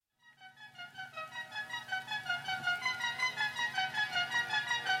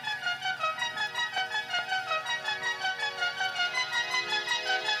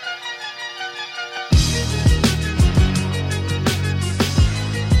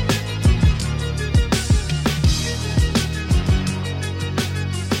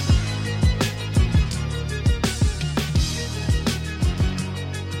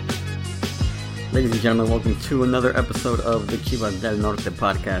and gentlemen, welcome to another episode of the Chivas del Norte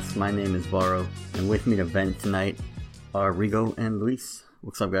podcast. My name is Varo, and with me to vent tonight are Rigo and Luis.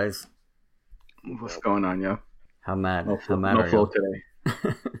 What's up, guys? What's going on, yo? How mad? No are Flo you?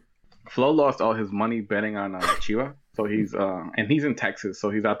 today. Flo lost all his money betting on Chivas, so he's in Texas, so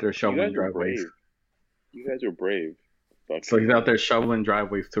he's out there shoveling driveways. You guys are brave. So he's out there shoveling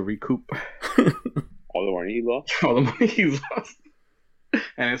driveways to recoup all the money he lost. All the money he lost,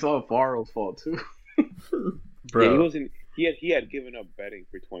 and it's all Varo's fault too. Bro, yeah, he had given up betting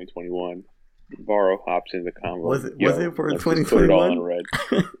for 2021. Varo hops in the convo. Was it for 2021? Put it all on red.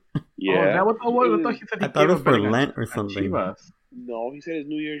 Yeah. Oh, is that what that was? I thought he said I thought it was for Lent or something. No, he said his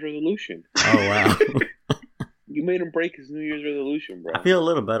New Year's resolution. Oh wow! You made him break his New Year's resolution, bro. I feel a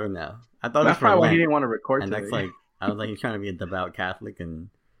little better now. I thought that's it was probably for why Lent, he didn't want to record and today. that's like I was like he's trying to be a devout Catholic, and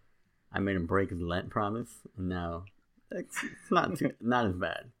I made him break his Lent promise, and now it's not as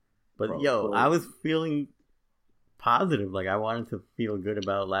bad. But bro, I was feeling positive. Like I wanted to feel good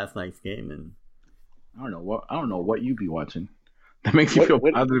about last night's game, and I don't know what you be watching that makes you feel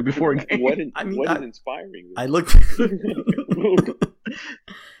positive before a game. What is inspiring? I looked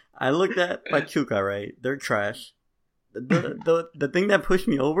at Pachuca, right? They're trash. The thing that pushed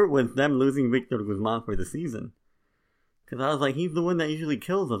me over was them losing Victor Guzman for the season. Because I was like, he's the one that usually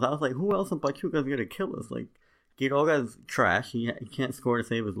kills us. I was like, who else in Pachuca is going to kill us? Like, Quiroga's trash. He can't score to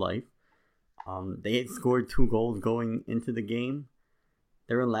save his life. They had scored 2 goals going into the game.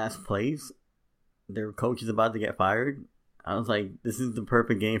 They're in last place. Their coach is about to get fired. I was like, this is the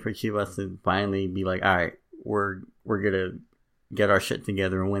perfect game for Chivas to finally be like, all right, we're going to get our shit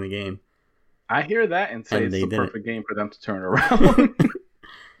together and win the game. I hear that and say it's the perfect game for them to turn around.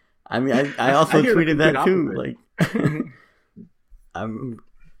 I mean, I also tweeted that too. Like, I'm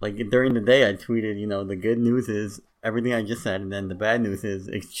like during the day I tweeted, the good news is everything I just said, and then the bad news is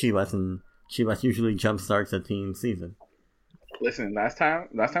it's Chivas, and Chivas usually jumpstarts a team season. Listen, last time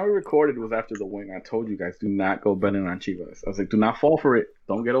we recorded was after the win. I told you guys, do not go betting on Chivas. I was like, do not fall for it.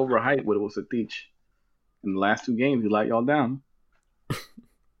 Don't get overhyped with it was a teach. In the last 2 games, he let y'all down.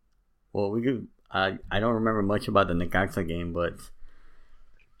 Well, I don't remember much about the Necaxa game, but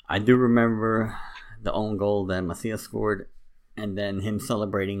I do remember the own goal that Macias scored, and then him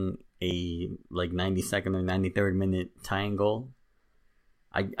celebrating a 92nd or 93rd minute tying goal.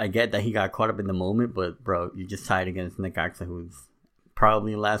 I get that he got caught up in the moment, but bro, you just tied against Necaxa, who's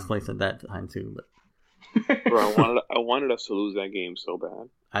probably in last place at that time too. But bro, I wanted us to lose that game so bad.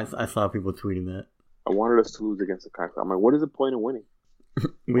 I saw people tweeting that. I wanted us to lose against Necaxa. I'm like, what is the point of winning?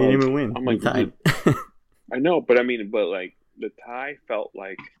 We didn't even win. We tied. I know, but like the tie felt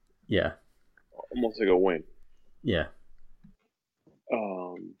like almost like a win. Yeah.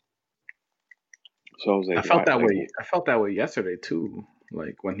 So I was like, I felt that way. I felt that way yesterday too.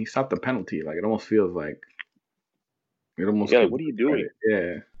 Like when he stopped the penalty, like it almost feels like what are you doing?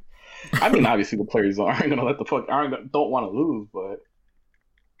 Yeah. I mean, obviously the players aren't gonna don't want to lose, but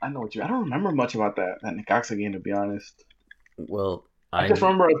I know what I don't remember much about that Necaxa game, to be honest. Well, I just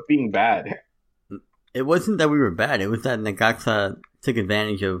remember us being bad. It wasn't that we were bad. It was that Necaxa took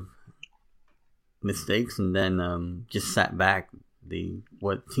advantage of mistakes and then just sat back.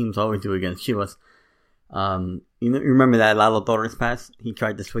 What teams always do against Chivas. You remember that Lalo Torres pass? He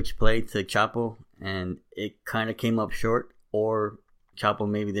tried to switch play to Chapo, and it kind of came up short, or Chapo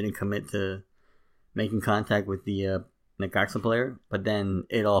maybe didn't commit to making contact with the Necaxa player, but then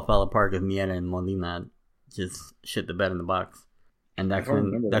it all fell apart because Miera and Molina just shit the bed in the box. And that's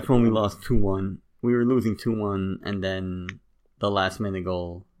when we lost 2-1. We were losing 2-1, and then the last minute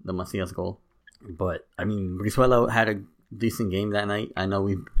goal, the Macias goal. But I mean, Brizuela had a decent game that night. I know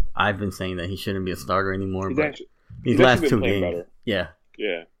I've been saying that he shouldn't be a starter anymore, but these last 2 games, better. yeah,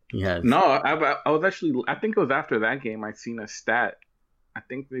 he has. No, I was actually. I think it was after that game I seen a stat. I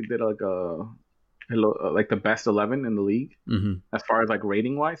think they did like the best 11 in the league as far as like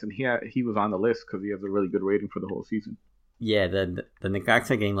rating wise, and he was on the list because he has a really good rating for the whole season. Yeah, the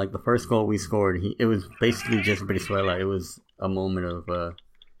Necaxa game, like the first goal we scored, it was basically just Brizuela. It was a moment of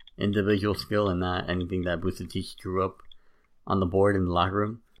individual skill and not anything that Vucetich drew up on the board in the locker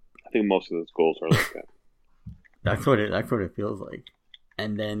room. I think most of those goals are like that. That's what it feels like.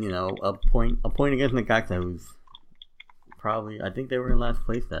 And then a point against Necaxa, who's probably, I think they were in last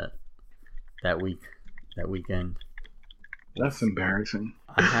place that weekend. That's embarrassing.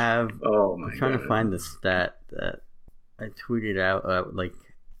 I'm trying God. to find the stat that I tweeted out. Like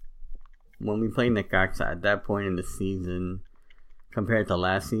when we played Necaxa at that point in the season, compared to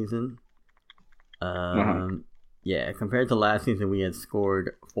last season. Yeah, compared to last season, we had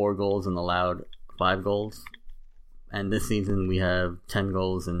scored 4 goals and allowed 5 goals. And this season, we have 10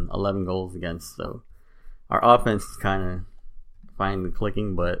 goals and 11 goals against. So our offense is kind of finally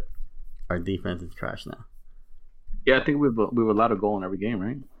clicking, but our defense is trash now. Yeah, I think we've allowed a goal in every game,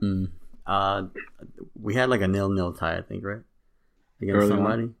 right? We had like a 0-0 tie, I think, right? Against Early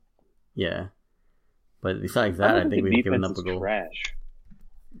somebody. on? Yeah. But besides that, I think we've given up a goal. Trash.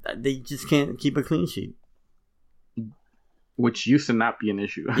 They just can't keep a clean sheet. Which used to not be an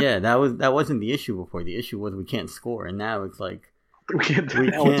issue. Yeah, that wasn't the issue before. The issue was we can't score, and now it's like we can't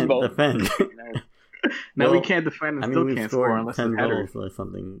defend. Now we can't defend and still can't score unless 10 goals or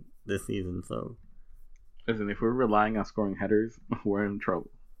something this season. So, listen, if we're relying on scoring headers, we're in trouble.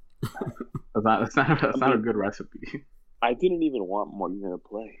 That's not a good recipe. I didn't even want Molina to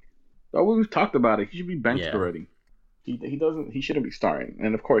play. Oh, we've talked about it. He should be benched already. He shouldn't be starting.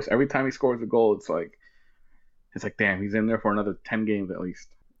 And of course, every time he scores a goal, it's like damn, he's in there for another 10 games at least.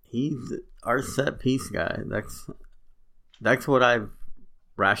 He's our set piece guy. That's what I've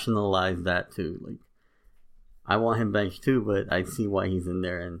rationalized that too. Like, I want him benched too, but I see why he's in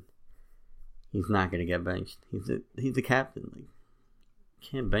there, and he's not going to get benched. He's a captain. Like,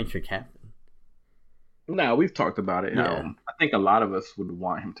 can't bench your captain. No, we've talked about it. Yeah. I think a lot of us would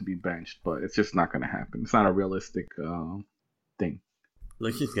want him to be benched, but it's just not going to happen. It's not a realistic thing.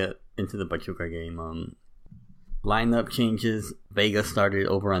 Let's just get into the Pachuca game. Lineup changes. Vega started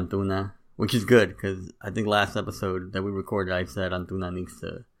over Antuna, which is good because I think last episode that we recorded, I said Antuna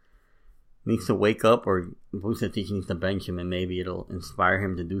needs to wake up, or Vucetich needs to bench him, and maybe it'll inspire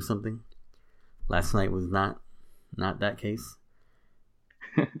him to do something. Last night was not that case.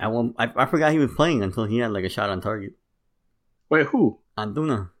 I forgot he was playing until he had like a shot on target. Wait, who?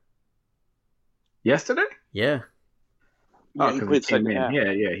 Antuna. Yesterday? Yeah. Oh, because he came in.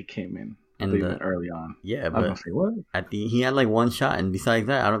 Yeah, he came in. And early on. Yeah, but I was gonna say, what? He had like one shot, and besides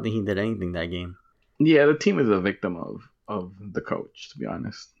that, I don't think he did anything that game. Yeah, the team is a victim of the coach, to be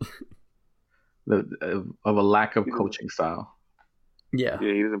honest. Of a lack of coaching style. Yeah,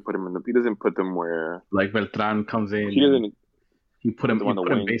 he doesn't put him in he doesn't put them where like Beltran comes in. He put him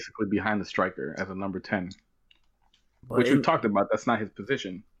basically behind the striker as a number 10, which we talked about. That's not his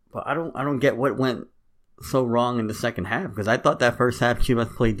position. But I don't get what went so wrong in the second half, because I thought that first half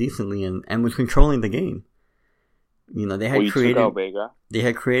Chivas played decently and was controlling the game. You know, they had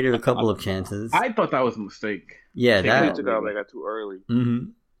created a couple of chances. I thought that was a mistake. Yeah, they took out Vega too early.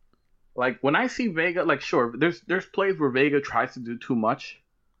 Mm-hmm. Like when I see Vega, like sure, there's plays where Vega tries to do too much.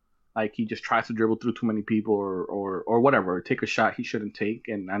 Like he just tries to dribble through too many people or whatever, or take a shot he shouldn't take.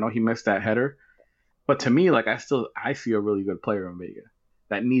 And I know he missed that header, but to me, like I see a really good player in Vega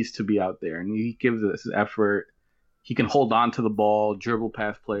that needs to be out there, and he gives us his effort. He can hold on to the ball, dribble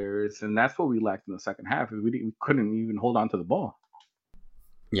past players, and that's what we lacked in the second half. Is we couldn't even hold on to the ball.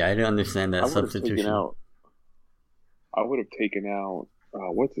 Yeah, I didn't understand that substitution. I would have taken out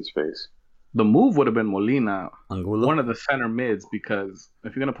what's his face. The move would have been Molina, Angulo? One of the center mids, because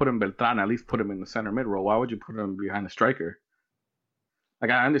if you're gonna put him Beltran, at least put him in the center mid role. Why would you put him behind the striker?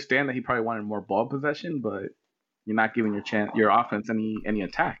 Like I understand that he probably wanted more ball possession, but you're not giving your offense any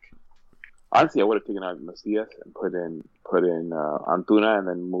attack. Honestly, I would have taken out Macias and put in Antuna, and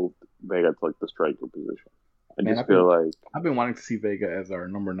then moved Vega to like the striker position. I've been wanting to see Vega as our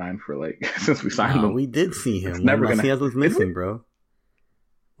number 9 for like since we signed him. We did see him when Macias was missing, bro.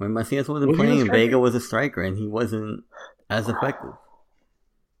 When Macias wasn't playing, Vega was a striker, and he wasn't as effective.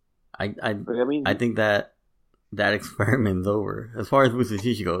 I think that experiment's over as far as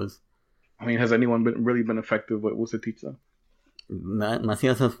Vucetich goes. I mean, has anyone really been effective with Vucetich though?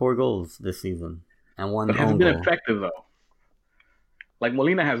 Macias has 4 goals this season and 1 but own goal. Been effective though. Like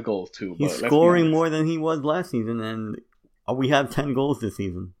Molina has goals too. He's scoring more than he was last season, and we have 10 goals this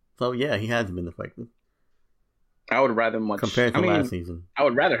season. So yeah, he has been effective. I would rather compared to last season. I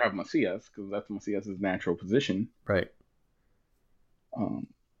would rather have Macias because that's Macias' natural position. Right.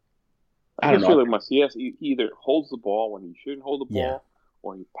 I just feel like Macias either holds the ball when he shouldn't hold the ball,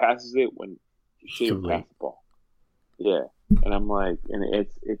 or he passes it when he shouldn't pass the ball. Yeah, and I'm like, and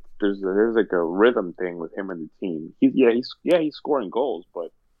there's like a rhythm thing with him and the team. He's scoring goals,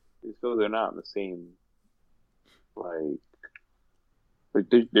 but it's still they're not on the same like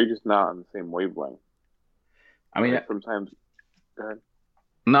they're just not on the same wavelength. I mean, sometimes. Go ahead.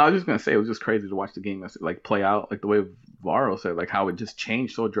 No, I was just gonna say it was just crazy to watch the game like play out, like the way Varo said, like how it just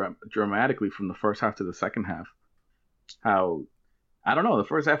changed so dramatically from the first half to the second half. How I don't know, the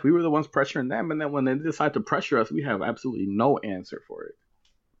first half we were the ones pressuring them, and then when they decide to pressure us, we have absolutely no answer for it.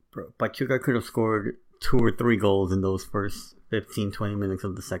 Bro, Pachuca could have scored 2 or 3 goals in those first 15-20 minutes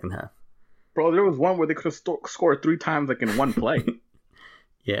of the second half. Bro, there was one where they could have scored 3 times like in one play.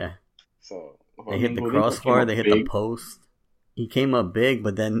 Yeah. So they hit the crossbar, they hit the post. he came up big,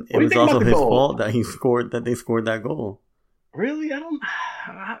 but then it was also his fault that they scored that goal. Really? I feel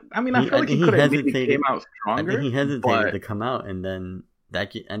like he could have came out stronger. I think he hesitated to come out, and then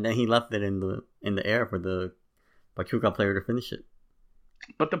he left it in the air for the Pachuca player to finish it.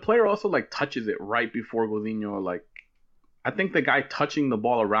 But the player also like touches it right before Godinho. Like, I think the guy touching the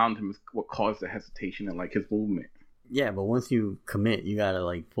ball around him is what caused the hesitation and like his movement. Yeah, but once you commit, you gotta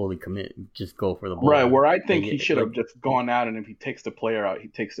like fully commit. Just go for the ball. Right. Where I think he should have just gone out, and if he takes the player out, he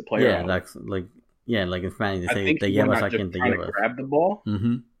takes the player out. Yeah, like in Spanish they say, "Te llevas a quien te llevas." Grab the ball.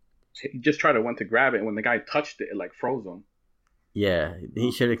 Mm-hmm. He just went to grab it, and when the guy touched it, it like froze him. Yeah,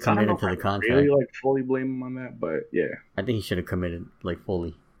 he should have committed to the contract. Really, like fully blame him on that, but yeah, I think he should have committed like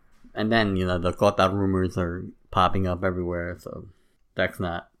fully. And then the Cota rumors are popping up everywhere, so that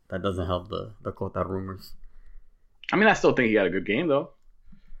doesn't help the Cota rumors. I mean, I still think he had a good game though.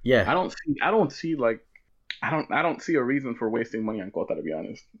 Yeah, I don't see a reason for wasting money on Cota, to be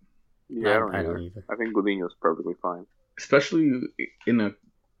honest. Yeah, I don't either. I think Godinho's perfectly fine, especially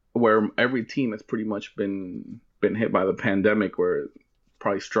where every team has pretty much been hit by the pandemic, where it's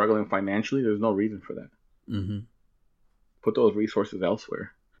probably struggling financially. There's no reason for that. Mm-hmm. Put those resources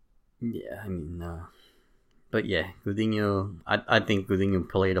elsewhere. Yeah, I mean, but yeah, Godinho. I think Godinho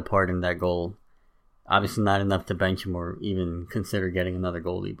played a part in that goal. Obviously, not enough to bench him or even consider getting another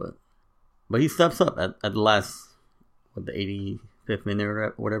goalie, but he steps up at the last, the 85th minute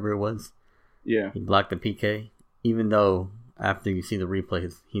or whatever it was. Yeah, he blocked the PK, even though after you see the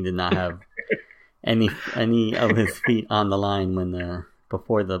replays, he did not have any of his feet on the line when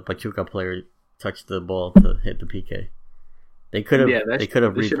before the Pachuca player touched the ball to hit the PK. They could have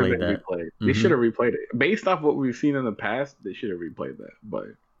replayed that. Mm-hmm. They should have replayed it. Based off what we've seen in the past, they should have replayed that.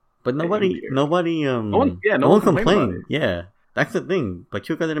 But no one complained. Yeah, that's the thing.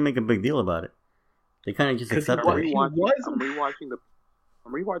 Pachuca didn't make a big deal about it. They kind of just accepted it. I'm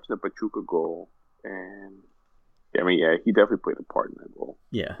rewatching the Pachuca goal, and I mean, yeah, he definitely played a part in that goal.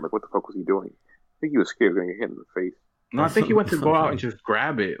 Yeah, like what the fuck was he doing? I think he was scared of getting hit in the face. No, I think he went to go out and just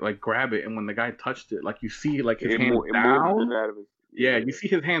grab it, and when the guy touched it, like you see, like his hands down. Yeah, you see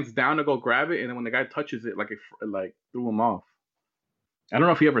his hands down to go grab it, and then when the guy touches it, like it threw him off. I don't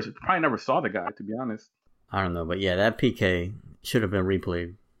know if he probably never saw the guy, to be honest. I don't know, but yeah, that PK should have been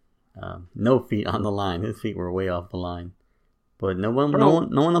replayed. No feet on the line. His feet were way off the line, but no one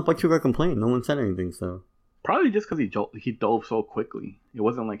on Pachuca complained. No one said anything. So probably just because he dove so quickly. It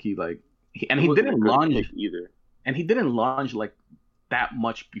wasn't like he didn't lunge either. And he didn't lunge like that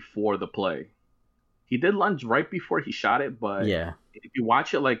much before the play. He did lunge right before he shot it, but yeah, if you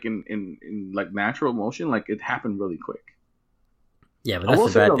watch it like in like natural motion, like it happened really quick. Yeah, but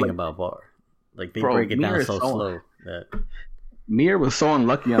that's the bad thing about VAR. Like they break it down so slow that Mir was so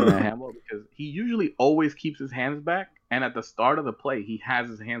unlucky on that handball because he usually always keeps his hands back, and at the start of the play, he has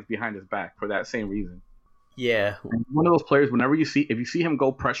his hands behind his back for that same reason. Yeah, and one of those players. Whenever if you see him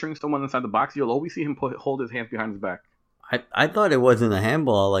go pressuring someone inside the box, you'll always see him hold his hands behind his back. I thought it wasn't a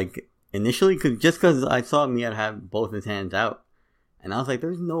handball like initially, because I saw Mir have both his hands out, and I was like,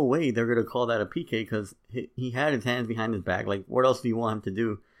 "There's no way they're gonna call that a PK because he had his hands behind his back. Like, what else do you want him to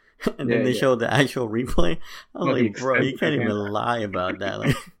do?" And then they showed the actual replay. I was like, "Bro, you can't even lie about that.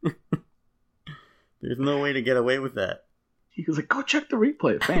 Like, there's no way to get away with that." He was like, "Go check the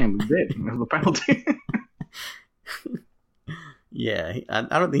replay, fam. We did. It was a penalty." Yeah,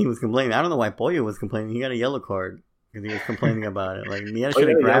 I don't think he was complaining. I don't know why Pollo was complaining. He got a yellow card because he was complaining about it. Like, Mia should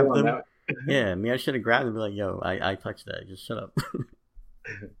have grabbed him. Yeah, Mia should have grabbed him and be like, "Yo, I touched that. Just shut up."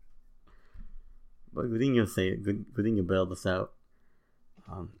 But Godinho bailed us out.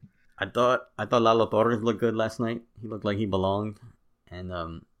 I thought Lalo Torres looked good last night. He looked like he belonged, and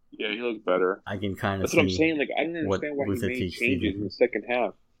yeah, he looked better. I can kind of. That's what I'm saying. Like, I didn't understand why he made changes in the second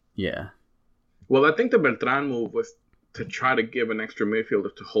half. Yeah. Well, I think the Beltran move was to try to give an extra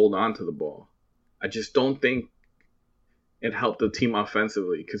midfielder to hold on to the ball. I just don't think it helped the team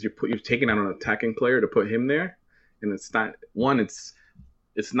offensively because you're taking out an attacking player to put him there, and it's not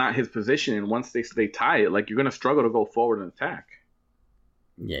his position. And once they tie it, like you're gonna struggle to go forward and attack.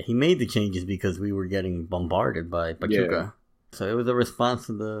 Yeah, he made the changes because we were getting bombarded by Pachuca, so it was a response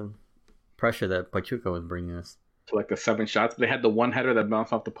to the pressure that Pachuca was bringing us. So like the 7 shots, they had the one header that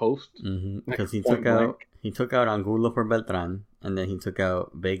bounced off the post. Because he took out Angulo for Beltran, and then he took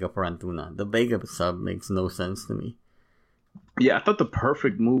out Vega for Antuna. The Vega sub makes no sense to me. Yeah, I thought the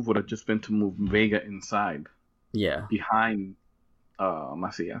perfect move would have just been to move Vega inside. Yeah. Behind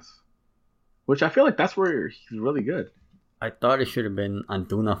Macias. Which I feel like that's where he's really good. I thought it should have been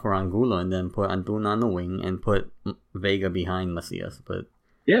Antuna for Angulo and then put Antuna on the wing and put Vega behind Macias. But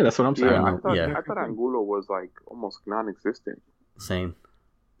Yeah, that's what I'm saying. I thought Angulo was like almost non-existent. Same.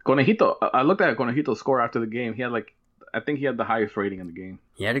 Conejito, I looked at Conejito's score after the game. He had I think he had the highest rating in the game.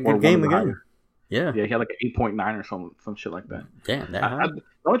 He had a good game again. Yeah, he had like 8.9 or some shit like that. Damn, that high. The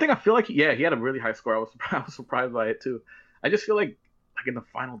only thing I feel like, he had a really high score. I was surprised by it too. I just feel like in the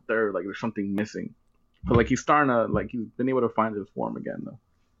final third, like there's something missing. But like he's starting to he's been able to find his form again though.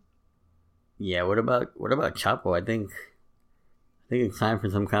 Yeah. What about Chapo? I think it's time for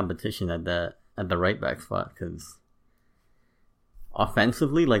some competition at the right back spot, because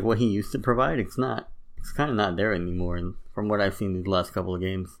offensively, like what he used to provide, it's kind of not there anymore. And from what I've seen these last couple of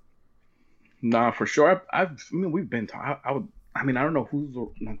games. Nah, for sure. I mean, we've been. I don't know who's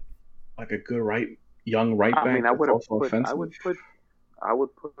like a good young right back. I mean, I would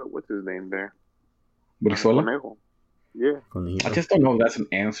put what's his name there? Brizola? Yeah. I just don't know if that's an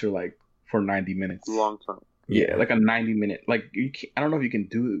answer for 90 minutes. Long term. Yeah, like a 90-minute. Like I don't know if you can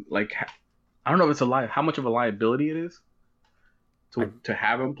do I don't know if it's how much of a liability it is to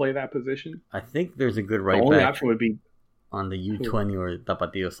have him play that position. I think there's a good right back. The only option would be on the U20 or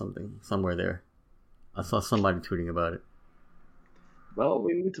Tapatio or somewhere there. I saw somebody tweeting about it. Well,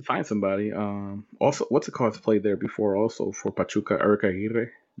 we need to find somebody. Also, what's it called? Played there before also for Pachuca, Eric Aguirre.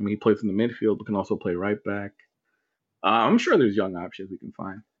 I mean, he plays in the midfield, but can also play right back. I'm sure there's young options we can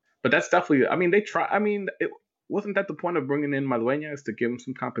find. But that's definitely, I mean, they try. I mean, wasn't that the point of bringing in Madueña, is to give him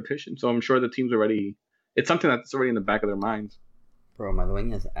some competition? So I'm sure the team's already, it's something that's already in the back of their minds. Bro,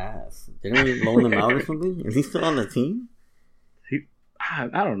 Madueña's ass. Didn't we loan him out or something? Is he still on the team? I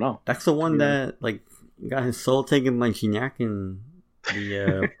don't know. That's the one that got his soul taken by Gignac in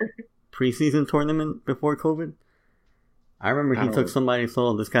the preseason tournament before COVID. I remember he took somebody's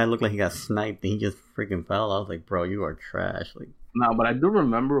soul. This guy looked like he got sniped and he just freaking fell. I was like, bro, you are trash. No, but I do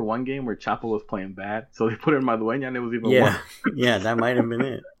remember one game where Chapo was playing bad, so they put in Madueña and it was even worse. Yeah, that might have been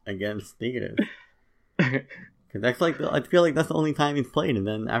it against Tigres. Because that's I feel like that's the only time he's played, and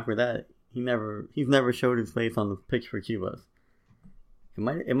then after that, he's never showed his face on the pitch for Chivas. It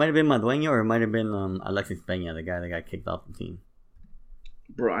might have been Madueña, or it might have been Alexis Peña, the guy that got kicked off the team.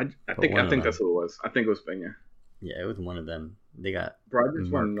 Bro, I think that's what it was. I think it was Peña. Yeah, it was one of them. They got. Bro, I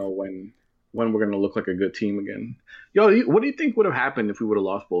just want to know when we're gonna look like a good team again. Yo, what do you think would have happened if we would have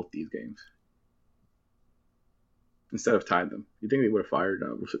lost both these games instead of tied them? You think they would have fired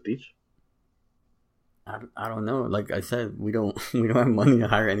Vucetich? I don't know. Like I said, we don't have money to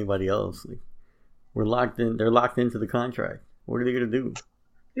hire anybody else. We're locked in. They're locked into the contract. What are they gonna do?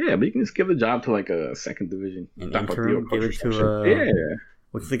 Yeah, but you can just give the job to a second division. An interim, give it to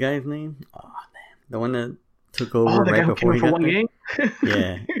what's the guy's name? Oh man, the one that took over right before he got one game.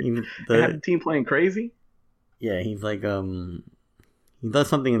 Yeah, they had the team playing crazy. Yeah, he's he does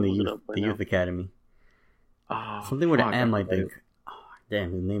something in the youth academy. Something with an M, I think. Oh,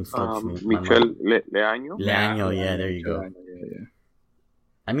 damn, his name slips me. Michel Leaño. Leaño, yeah, there you go. Yeah.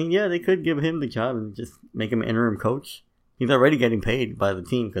 I mean, yeah, they could give him the job and just make him an interim coach. He's already getting paid by the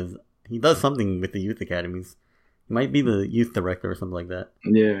team because he does something with the youth academies. He might be the youth director or something like that.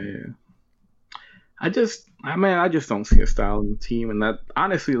 Yeah. I just don't see a style in the team, and that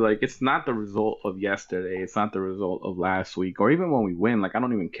honestly, it's not the result of yesterday. It's not the result of last week, or even when we win. I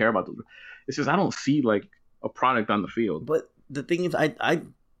don't even care about it's just I don't see a product on the field. But the thing is,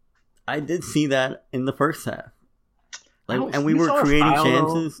 I did see that in the first half, and we were creating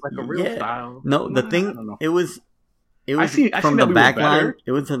chances. A real style. No, the thing it was from the back line.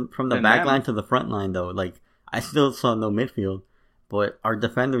 It was from the back line to the front line, though. I still saw no midfield. But our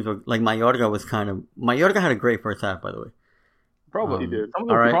defenders were Mayorga had a great first half, by the way. Probably he did. All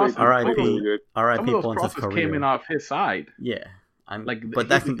right, people came in off his side. Yeah, but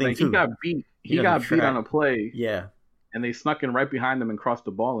that's the thing too. He got beat. He got beat on a play. Yeah, and they snuck in right behind him and crossed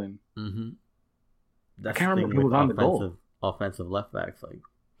the ball in. Mm-hmm. I can't remember who was on the goal. Offensive left backs,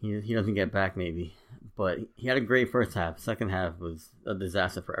 he doesn't get back maybe, but he had a great first half. Second half was a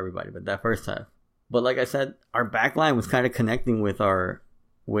disaster for everybody, but that first half. But like I said, our back line was kind of connecting with who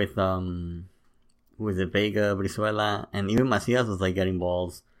was it, Vega, Brizuela, and even Macias was getting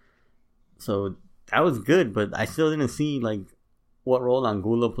balls. So that was good, but I still didn't see what role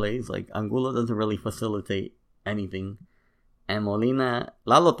Angulo plays. Angulo doesn't really facilitate anything. And Molina,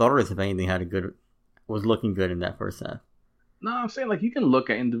 Lalo Torres, if anything, was looking good in that first half. No, I'm saying you can look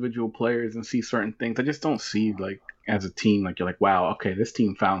at individual players and see certain things. I just don't see as a team you're wow, okay, this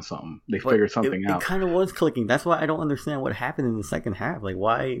team found something. They figured something out. It kind of was clicking. That's why I don't understand what happened in the second half.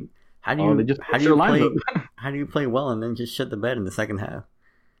 Why? How do you play well and then just shut the bed in the second half,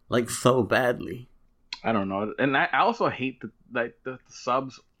 so badly? I don't know. And I also hate the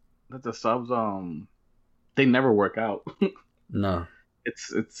subs. That the subs they never work out. No.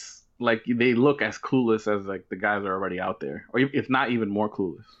 it's like they look as clueless as like the guys are already out there, or if not even more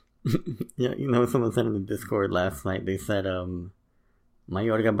clueless. Yeah, someone said in the Discord last night. They said,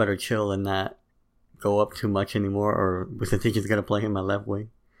 Mayorga better chill and not go up too much anymore, or Bucetich gonna play him at left wing.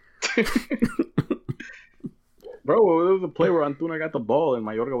 Bro, there was a play where Antuna got the ball and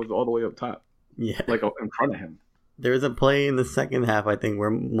Mayorga was all the way up top. Yeah, like in front of him. There was a play in the second half, I think,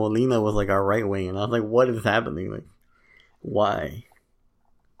 where Molina was like our right wing, and I was like, "What is happening? Like, why?"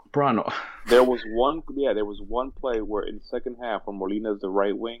 Brano. There was one play where in the second half, when Molina is the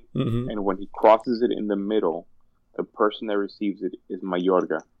right wing, and when he crosses it in the middle, the person that receives it is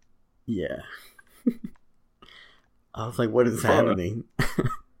Mayorga. Yeah. I was like, "What is happening?"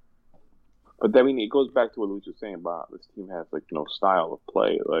 But I mean, it goes back to what Luis was saying about this team has like no style of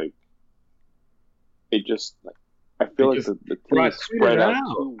play. Like, it just like I feel like the team is spread out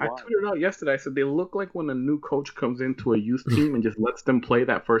too wide. I tweeted out yesterday. I said they look like when a new coach comes into a youth team and just lets them play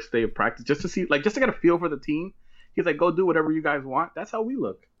that first day of practice just to see, like, just to get a feel for the team. He's like, "Go do whatever you guys want." That's how we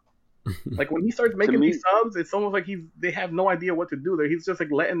look. Like when he starts making these subs, it's almost like they have no idea what to do. He's just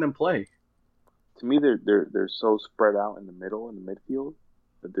like letting them play. To me, they're so spread out in the middle, in the midfield,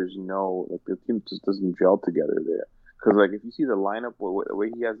 that there's no, like, the team just doesn't gel together there. Because, like, if you see the lineup, the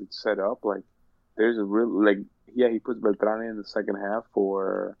way he has it set up, like, there's a real, like, he puts Beltrán in the second half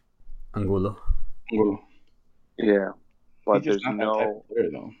for Angulo. Yeah, but there's no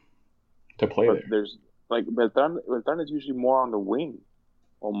player, though, to play there. There's like Beltrán is usually more on the wing,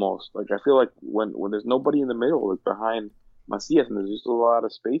 almost. Like I feel like when there's nobody in the middle, like behind Macias, and there's just a lot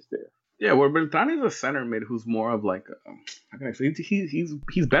of space there. Yeah, where Beltrán is a center mid who's more of like, how can I say?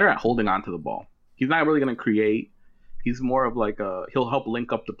 He's better at holding on to the ball. He's not really going to create. He's more of like he'll help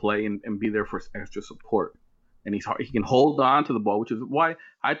link up the play and be there for extra support. And he can hold on to the ball, which is why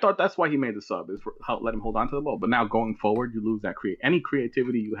I thought that's why he made the sub, is for let him hold on to the ball. But now going forward, you lose that any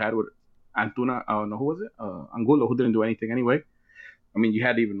creativity you had with Antuna. No, who was it? Angulo, who didn't do anything anyway. I mean, you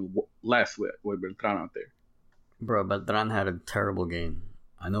had even less with Beltrán out there. Bro, Beltrán had a terrible game.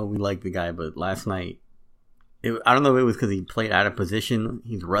 I know we like the guy, but last night, I don't know if it was because he played out of position.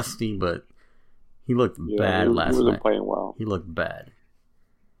 He's rusty, but he looked bad last night. He wasn't playing well. He looked bad.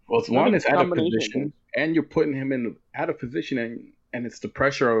 Well, it's one is out of position, and you're putting him in out of position, and it's the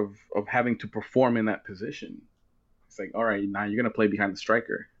pressure of having to perform in that position. It's like, all right, now you're gonna play behind the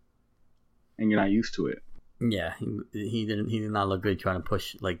striker, and you're not used to it. Yeah, he did not look good trying to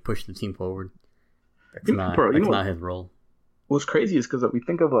push the team forward. That's not his role. What's crazy is because we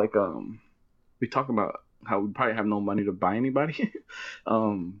think of like we talk about how we probably have no money to buy anybody,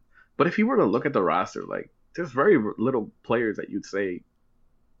 but if you were to look at the roster, like there's very little players that you'd say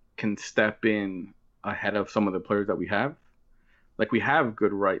can step in ahead of some of the players that we have. Like we have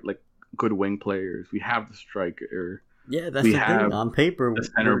good wing players. We have the striker. Yeah, that's the thing. On paper, the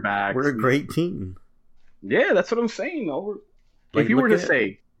center backs. We're a great team. Yeah, that's what I'm saying. If you were to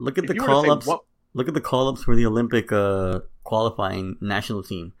say, look at the call-ups. Look at the call-ups for the Olympic qualifying national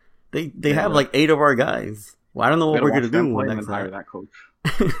team. They have like 8 of our guys. Well, I don't know what we're going to do when next hire that coach.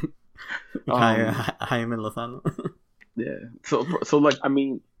 Jaime Lozano. Yeah. So like, I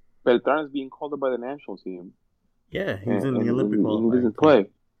mean, Beltrán is being called up by the national team. Yeah, he's in the Olympic qualifying. He doesn't play.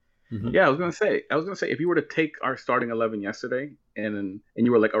 Mm-hmm. Yeah, I was gonna say, if you were to take our starting 11 yesterday, and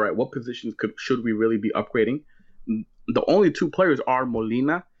you were like, all right, what positions should we really be upgrading? The only 2 players are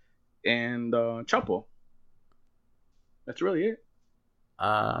Molina and Chapo. That's really it.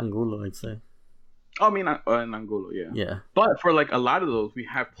 Angulo, I'd say. Oh, I mean, and Angulo, yeah. Yeah. But for like a lot of those, we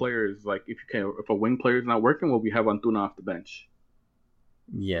have players like if a wing player is not working, well, we have Antuna off the bench.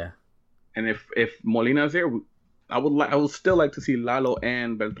 Yeah. And if Molina is there, I would still like to see Lalo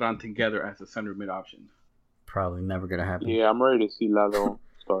and Beltrán together as the center mid option. Probably never gonna happen. Yeah, I'm ready to see Lalo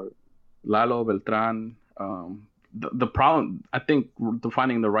start. Lalo, Beltrán. The problem, I think,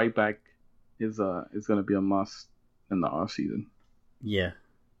 defining the right back is gonna be a must in the off season. Yeah.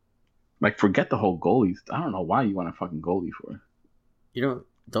 Like, forget the whole goalies. I don't know why you want a fucking goalie for. You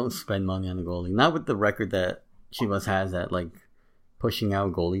don't spend money on the goalie. Not with the record that Chivas has at like pushing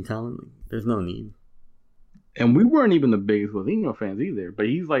out goalie talent. There's no need. And we weren't even the biggest Rodinho fans either, but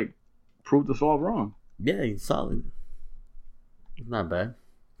he's like proved us all wrong. Yeah, he's solid. He's not bad.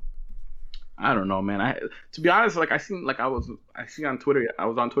 I don't know, man. To be honest, like I see on Twitter. I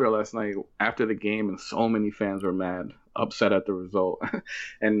was on Twitter last night after the game, and so many fans were mad, upset at the result,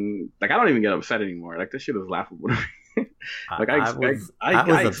 and like I don't even get upset anymore. Like this shit is laughable to me. Like I expect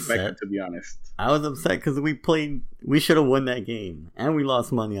it, to be honest. I was upset because we should have won that game, and we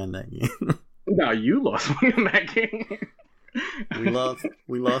lost money on that game. No, you lost money on that game. we lost $100.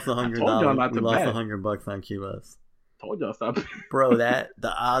 We lost $100 on Chivas. Told y'all stop. Bro, the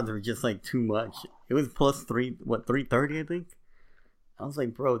odds were just like too much. It was plus 330, I think. I was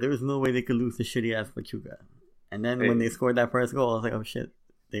like, bro, there was no way they could lose to shitty ass Pachuca. And then when they scored that first goal, I was like, oh shit,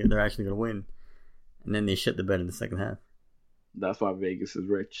 they're actually gonna win. And then they shit the bed in the second half. That's why Vegas is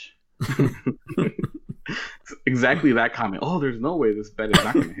rich. Exactly that comment. Oh, there's no way this bet is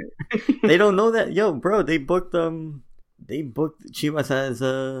not gonna hit. They don't know that, yo, bro. They booked Chivas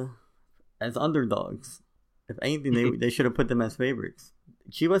as underdogs. If anything, they should have put them as favorites.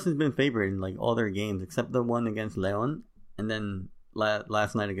 Chivas has been favored in like all their games except the one against León and then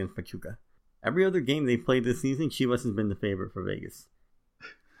last night against Pachuca. Every other game they played this season, Chivas has been the favorite for Vegas.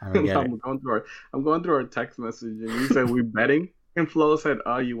 I don't get it. I'm going through our text message, and you said we're betting, and Flo said,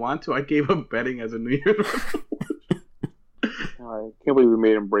 "You want to?" I gave up betting as a New Year's resolution. I can't believe we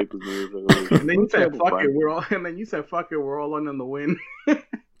made him break his New Year's resolution. And then you said, "Fuck it, we're all." And then you said, "Fuck it, we're all in on the win."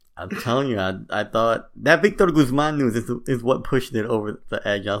 I'm telling you, I thought that Victor Guzman news is what pushed it over the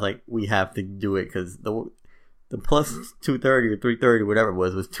edge. I was like, we have to do it because the plus 230 or 330, whatever it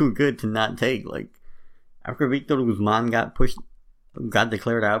was too good to not take. Like, after Victor Guzman got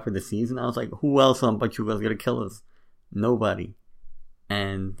declared out for the season, I was like, who else on Pachuca is going to kill us? Nobody.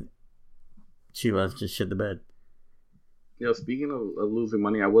 And Chivas just shit the bed. Speaking of losing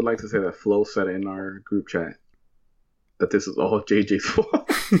money, I would like to say that Flo said in our group chat that this is all JJ's fault.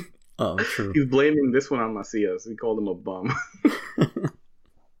 Oh, true. He's blaming this one on Macias. He called him a bum.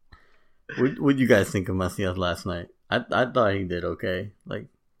 What you guys think of Macias last night? I thought he did okay. Like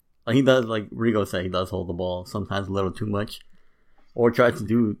he does, like Rigo said, he does hold the ball sometimes a little too much, or tries to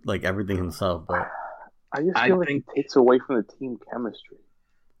do like everything himself. But I just feel like he takes away from the team chemistry.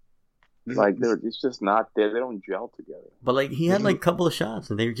 Like it's just not there. They don't gel together. But like he had like a couple of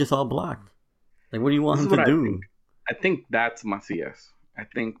shots and they were just all blocked. Like what do you want him to do? I think that's Macias. I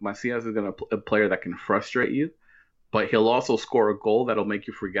think Macias is a player that can frustrate you, but he'll also score a goal that'll make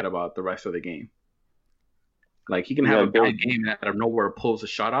you forget about the rest of the game. Like he can have a bad game out of nowhere, pulls a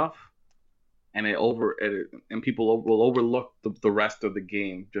shot off, and people will overlook the rest of the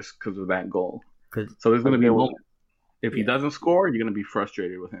game just because of that goal. So there's going to be a moment. If he doesn't score, you're going to be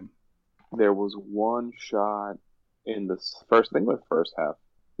frustrated with him. There was one shot in the first half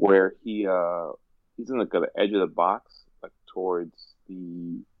where he's in like the edge of the box, like towards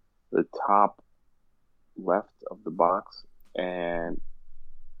the top left of the box, and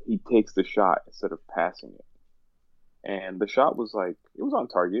he takes the shot instead of passing it. And the shot was like, it was on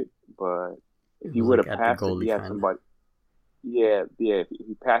target, but if he would have passed it, he had somebody. Yeah. If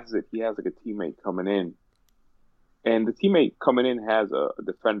he passes it, he has like a teammate coming in. And the teammate coming in has a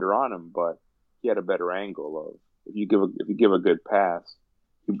defender on him, but he had a better angle of if you give a good pass,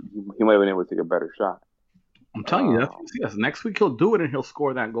 he might have been able to take a better shot. I'm telling you, that's next week he'll do it and he'll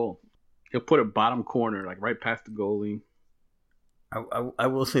score that goal. He'll put it bottom corner, like right past the goalie. I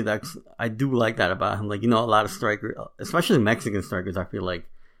will say that I do like that about him. Like, a lot of strikers, especially Mexican strikers, I feel like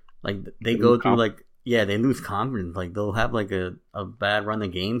they go through they lose confidence. Like they'll have like a bad run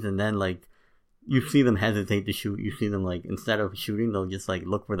of games and then like you see them hesitate to shoot. You see them like instead of shooting, they'll just like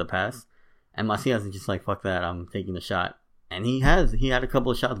look for the pass. And Macias is just like, fuck that, I'm taking the shot. And he had a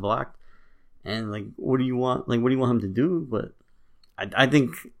couple of shots blocked. And like, what do you want? Like, what do you want him to do? But I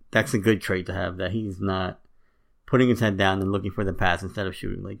think that's a good trait to have, that he's not putting his head down and looking for the pass instead of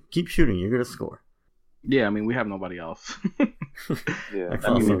shooting. Like, keep shooting, you're gonna score. Yeah, I mean, we have nobody else. Yeah, that's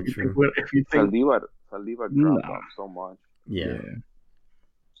also true. If you think Saliba dropped off so much. Yeah.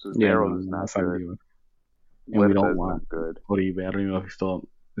 Cisneros is not good. And we don't want good. Oribe, I don't even know if he's still.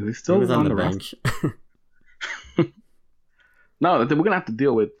 Is he still on the bench? No, we're gonna have to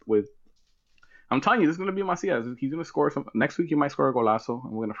deal with. I'm telling you, this is gonna be Macias. He's gonna score some next week. He might score a golazo,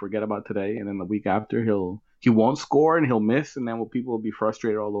 and we're gonna forget about today. And then the week after, he won't score and he'll miss, and then people will be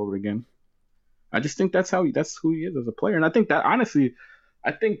frustrated all over again. I just think that's who he is as a player, and I think that honestly,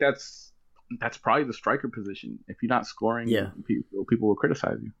 that's probably the striker position. If you're not scoring, people will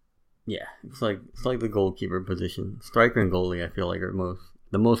criticize you. Yeah, it's like the goalkeeper position. Striker and goalie, I feel like, are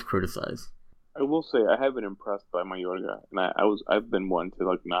the most criticized. I will say I have been impressed by Mayorga, and I've been one to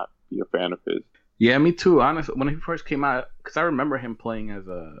like not be a fan of his. Yeah, me too. Honestly, when he first came out, because I remember him playing as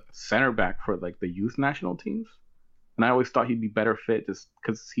a center back for like the youth national teams, and I always thought he'd be better fit just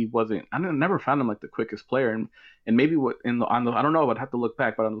because he wasn't. I never found him like the quickest player, and maybe I don't know. I'd have to look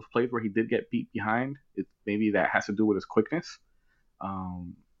back, but on those plays where he did get beat behind, maybe that has to do with his quickness. I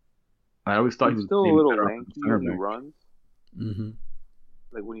always thought he's still a little lanky when he runs. Mm-hmm.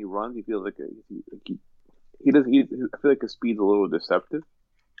 Like when he runs, he feels like he does. I feel like his speed's a little deceptive.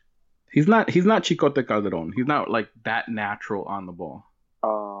 He's not Chicote Calderon. He's not like that natural on the ball.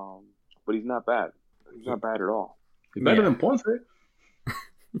 But he's not bad. He's not bad at all. He's better than Ponce.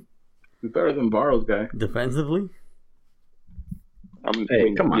 He's better than Varo's guy. Defensively?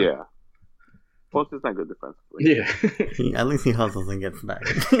 Hey, come on. Yeah. Ponce's not good defensively. Yeah. At least he hustles and gets back.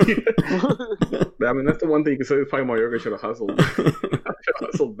 I mean, that's the one thing you can say is probably Mayorga should have hustled.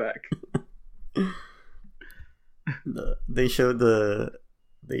 Back. They showed the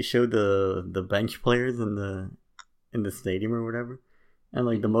bench players in the stadium or whatever, and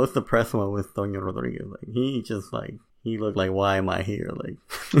like the most depressed one was Toño Rodriguez. Like he looked like, why am I here? Like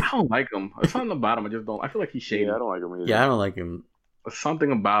I don't like him. It's on the bottom. I just don't. I feel like he's shady. Yeah, I don't like him either. Yeah, I don't like him. There's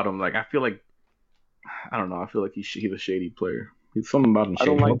something about him. Like I feel like I don't know. I feel like he's a shady player. He's something about him.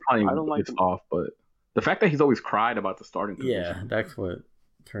 Shady. I don't like him. Off, but the fact that he's always cried about the starting position. Yeah, that's what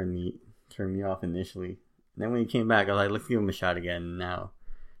turned me off initially. And then when he came back, I was like, let's give him a shot again. And now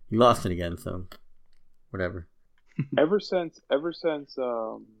he lost it again, so whatever. Ever since what's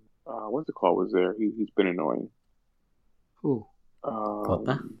the call was there? He's been annoying. Who?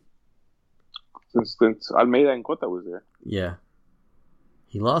 Cota? Since Almeida and Cota was there. Yeah.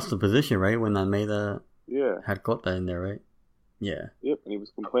 He lost the position, right? When Almeida had Cota in there, right? Yeah. Yep, and he was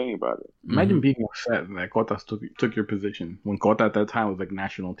complaining about it. Imagine being upset that Cota took your position when Cota at that time was like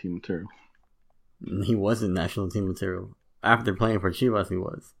national team material. He wasn't national team material. After playing for Chivas, he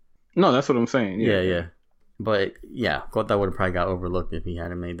was. No, that's what I'm saying. Yeah. But yeah, Cota would have probably got overlooked if he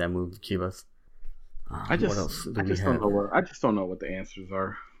hadn't made that move to Chivas. I just don't know what the answers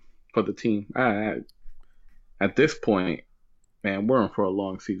are for the team. At this point, man, we're in for a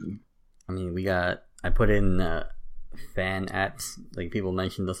long season. I mean, I put in fan apps, like people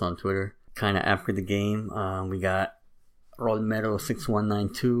mentioned us on Twitter, kind of after the game. We got Rolmero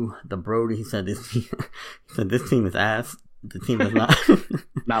 6192, the Brody. He said this team is ass. The team does not.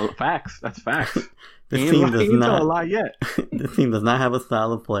 Not facts. That's facts. This team does not. A lot yet. This team does not have a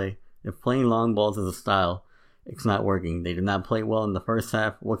style of play. If playing long balls is a style, it's not working. They did not play well in the first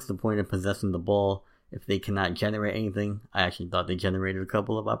half. What's the point of possessing the ball if they cannot generate anything? I actually thought they generated a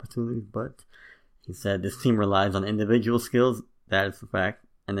couple of opportunities, but he said this team relies on individual skills. That is the fact.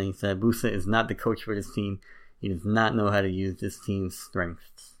 And then he said Busa is not the coach for this team. He does not know how to use this team's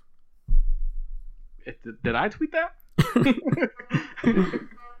strengths. Did I tweet that?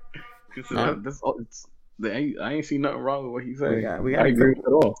 I ain't seen nothing wrong with what he said. I agree with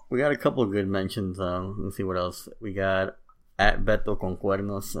it all. We got a couple of good mentions. Let's see what else. We got at Beto con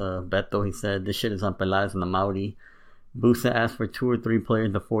Cuernos. Beto, he said, this shit is on Peláez and the Mauri. Busa asked for 2 or 3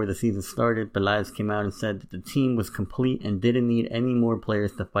 players before the season started. Peláez came out and said that the team was complete and didn't need any more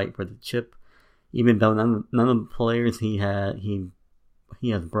players to fight for the chip. Even though none of the players he has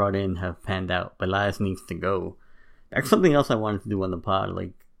brought in have panned out. Peláez needs to go. That's something else I wanted to do on the pod.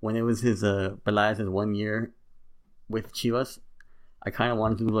 Like, when it was his Peláez's 1 year with Chivas, I kind of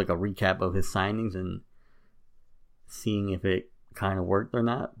wanted to do like a recap of his signings and seeing if it kind of worked or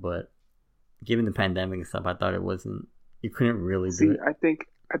not. But given the pandemic and stuff, I thought it wasn't. You couldn't really do it. I think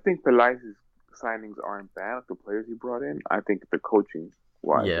Peláez's signings aren't bad. Like the players he brought in, I think the coaching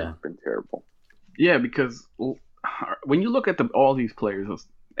wise has been terrible. Yeah, because when you look at all these players,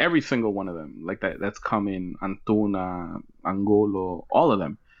 every single one of them, like that's come in, Antuna, Angolo, all of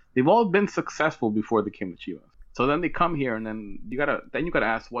them, they've all been successful before they came to Chivas. So then they come here, and then you gotta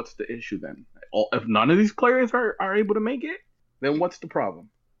ask, what's the issue then? If none of these players are able to make it, then what's the problem?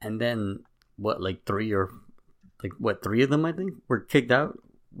 And then three of them I think were kicked out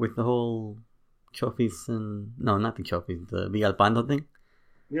with the whole Chofis and not the Chofis, the Villalpando thing.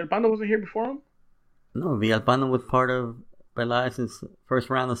 Villalpando wasn't here before him? No, Villalpando was part of Peláez's first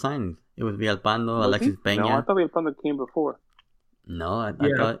round of signings. It was Villalpando, Alexis Peña. No, I thought Villalpando came before. No, I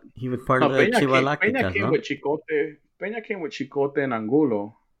thought he was part of the Chivas Lácticas, came with Chicote. Peña came with Chicote and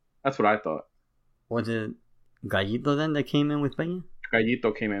Angulo. That's what I thought. Was it Gallito then that came in with Peña?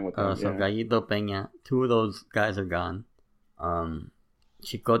 Gallito came in with them. So Gallito, Peña, 2 of those guys are gone.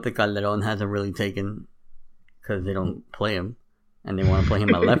 Chicote Calderon hasn't really taken because they don't play him, and they want to play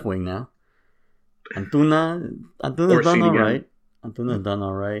him at left wing now. Antuna's done all right. Antuna's done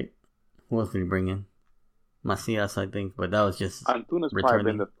all right. Who else did he bring in? Macias, I think, but that was just Antuna's probably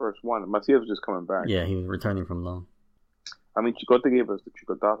been the first one. Macias was just coming back. Yeah, he was returning from loan. I mean, Chicote gave us the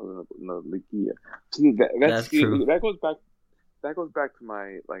Chicotazos in the Liguilla. See, that's true. That goes back to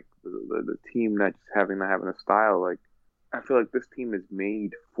my the team not having a style. Like, I feel like this team is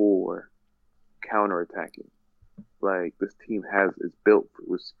made for counterattacking. Like, this team is built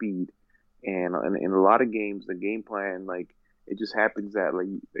with speed. And in a lot of games, the game plan, like, it just happens that,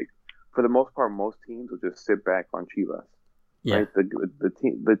 like for the most part, most teams will just sit back on Chivas. Yeah. Right?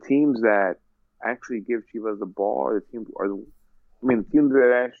 The teams that actually give Chivas the ball are the teams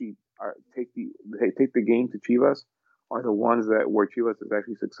that actually take the game to Chivas are the ones that where Chivas is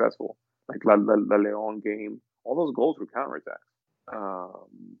actually successful, like La León game. All those goals were counterattacks.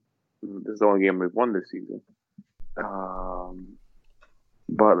 This is the only game we've won this season.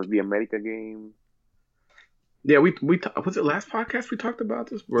 But the America game. Yeah, we was it last podcast we talked about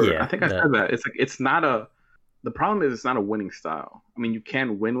this? I think I said that it's not a. The problem is it's not a winning style. I mean, you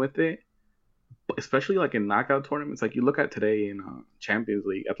can win with it, but especially like in knockout tournaments. Like you look at today in Champions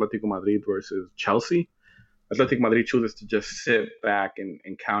League, Atletico Madrid versus Chelsea. Atletico Madrid chooses to just sit back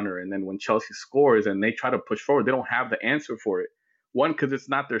and counter, and then when Chelsea scores and they try to push forward, they don't have the answer for it. One, because it's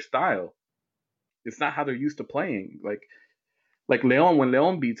not their style. It's not how they're used to playing. Like León, when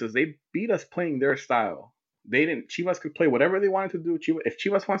León beats us, they beat us playing their style. They didn't. Chivas could play whatever they wanted to do. If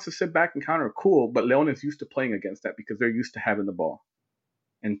Chivas wants to sit back and counter, cool. But León is used to playing against that because they're used to having the ball,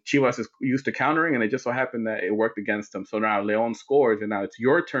 and Chivas is used to countering. And it just so happened that it worked against them. So now León scores, and now it's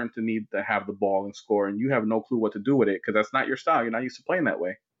your turn to need to have the ball and score, and you have no clue what to do with it because that's not your style. You're not used to playing that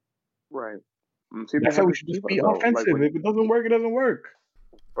way. Right. See, that's how we should just be offensive. If it doesn't work, it doesn't work.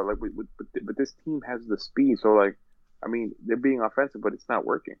 But like, but this team has the speed. So like, I mean, they're being offensive, but it's not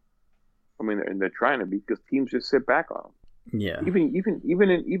working. I mean, and they're trying to be because teams just sit back on them. Yeah. Even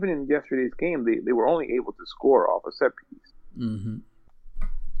in yesterday's game, they were only able to score off a set piece. Mm-hmm.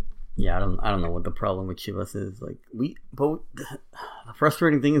 Yeah, I don't know what the problem with Chivas is. Like but the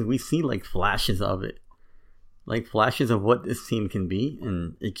frustrating thing is we see like flashes of it, like flashes of what this team can be,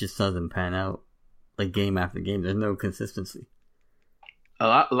 and it just doesn't pan out. Like game after game, there's no consistency.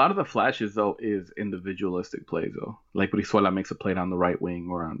 A lot of the flashes though is individualistic plays though. Like Brizuela makes a play down the right wing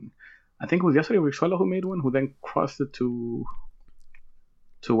or on. I think it was yesterday Brizuela who made one, who then crossed it to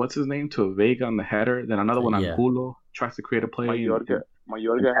what's his name, to Vega on the header. Then another one on Gulo tries to create a play.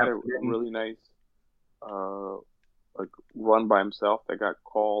 Mayorga had a really nice like run by himself that got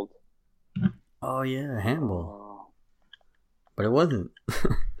called. Oh yeah, handball. But it wasn't.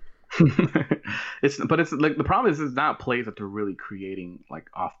 It's like the problem is it's not plays that they're really creating like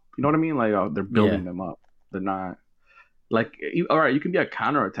off. You know what I mean? Like they're building them up. They're not. Like, all right, you can be a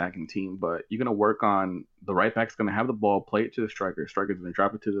counter-attacking team, but you're going to work on the right back's going to have the ball, play it to the striker. Striker's going to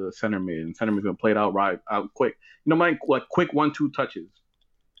drop it to the center mid, and center mid's going to play it out quick. You know, like quick 1-2 touches.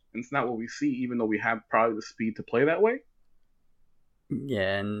 And it's not what we see, even though we have probably the speed to play that way.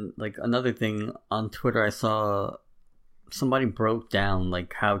 Yeah, and like another thing on Twitter, I saw somebody broke down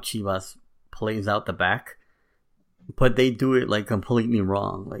like how Chivas plays out the back, but they do it like completely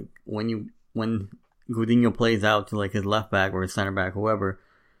wrong. Like when Gudiño plays out to like his left back or his center back, whoever,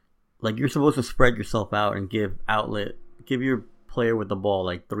 like you're supposed to spread yourself out and give your player with the ball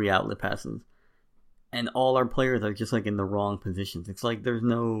like 3 outlet passes, and all our players are just like in the wrong positions. It's like there's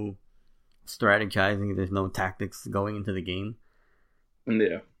no strategizing, there's no tactics going into the game.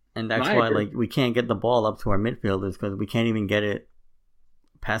 Yeah, and that's why like we can't get the ball up to our midfielders because we can't even get it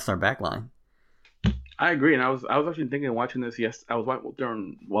past our back line. I agree, and I was actually thinking watching this. Yes, while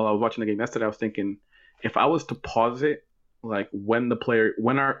I was watching the game yesterday, I was thinking if I was to pause it, like when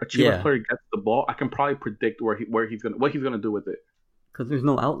our Chivas player gets the ball, I can probably predict what he's gonna do with it. Because there's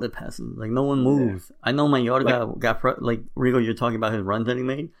no outlet passes, like no one moves. Yeah. I know Mayorga got like Rigo. You're talking about his runs that he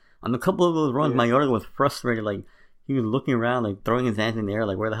made. On a couple of those runs, Mayorga was frustrated. Like he was looking around, like throwing his hands in the air,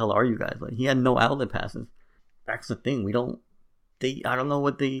 like where the hell are you guys? Like he had no outlet passes. That's the thing. I don't know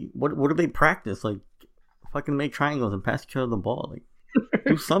what do they practice? Like fucking make triangles and pass each other the ball. Like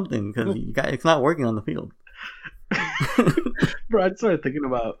do something because it's not working on the field. Bro, I started thinking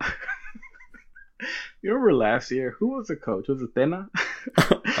about. You remember last year? Who was the coach? Was it Tena?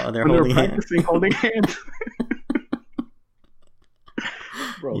 Oh, they're holding hands.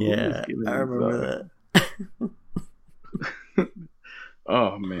 Bro, yeah, I remember that.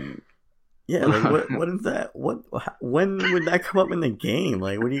 Oh man. Yeah, like what is that? When would that come up in the game?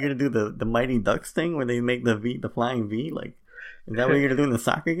 Like, what are you gonna do? The Mighty Ducks thing where they make the flying V? Like, is that what you're gonna do in the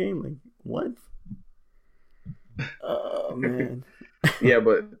soccer game? Like, what? Oh man. Yeah,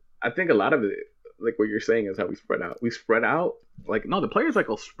 but I think a lot of it, like what you're saying, is how we spread out. We spread out. Like, no, the players like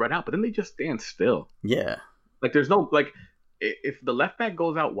will spread out, but then they just stand still. Yeah. Like, there's no like, if the left back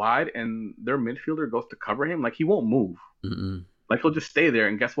goes out wide and their midfielder goes to cover him, like he won't move. Mm-mm. Like he'll just stay there,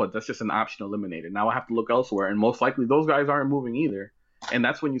 and guess what? That's just an option eliminated. Now I have to look elsewhere, and most likely those guys aren't moving either. And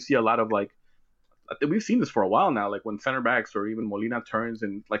that's when you see a lot of like, we've seen this for a while now. Like when center backs or even Molina turns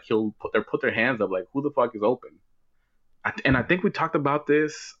and like he'll put their hands up, like who the fuck is open? And I think we talked about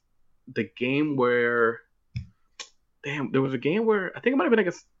this, the game where, there was a game where I think it might have been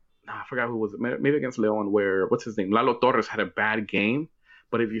against, I forgot who was it, maybe against Leon, where what's his name, Lalo Torres had a bad game.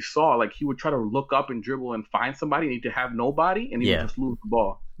 But if you saw, like, he would try to look up and dribble and find somebody, and he'd have nobody, and he would just lose the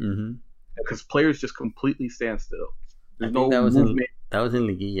ball. Mm-hmm. Because players just completely stand still. There's think no movement. That was in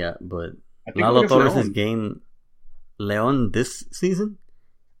Liguilla, but I think Lalo Torres' game, Leon this season.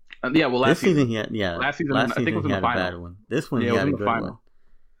 Last season he had last season I think it was he in had the a final. bad one. This one he it was had in a the good final. one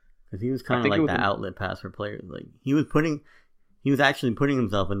because he was kind of like the outlet pass for players. Like he was actually putting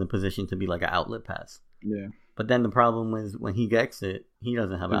himself in the position to be like an outlet pass. Yeah. But then the problem was when he gets it, he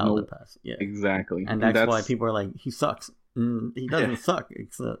doesn't have an outlet pass. Yeah, exactly. And that's why people are like, he sucks. He doesn't suck.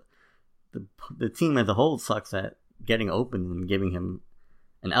 It's the team as a whole sucks at getting open and giving him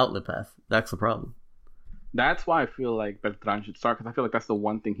an outlet pass. That's the problem. That's why I feel like Beltran should start, because I feel like that's the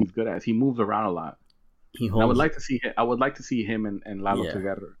one thing he's good at. Is he moves around a lot. I would like to see him and Lalo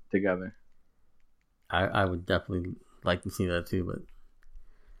together. I would definitely like to see that too, but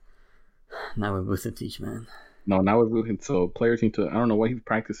not with Vucetic, man. No, not with Vucetic. So players need to. I don't know what he's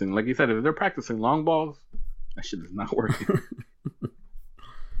practicing. Like you said, if they're practicing long balls, that shit is not working.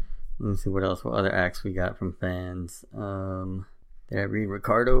 Let's see what else. What other acts we got from fans? Did I read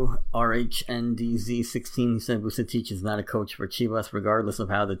Ricardo RHNDZ16? He said Vucetic is not a coach for Chivas, regardless of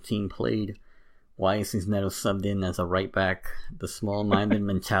how the team played. Why is Cisneros subbed in as a right back? The small-minded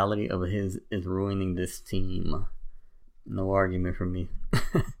mentality of his is ruining this team. No argument from me.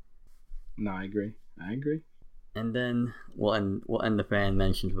 No, I agree. And then we'll end the fan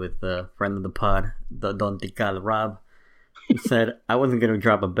mentions with a friend of the pod, the Don Tical Rob. He said, I wasn't going to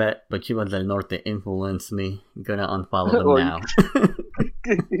drop a bet, but Chivas del Norte influenced me. Gonna unfollow them now.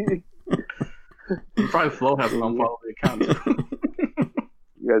 Probably Flo has to unfollow the account.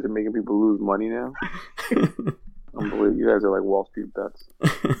 You guys are making people lose money now? Unbelievable. You guys are like Wall Street bets.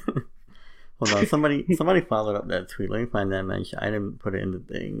 Hold on. Somebody followed up that tweet. Let me find that mention. I didn't put it in the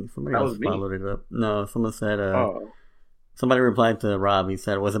thing. Somebody else followed it up. No, someone said, somebody replied to Rob. He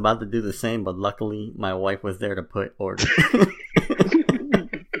said, was about to do the same, but luckily my wife was there to put order.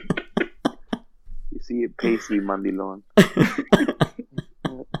 You see it pacey, Mandilon.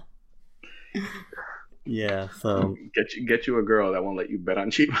 Yeah, so get you a girl that won't let you bet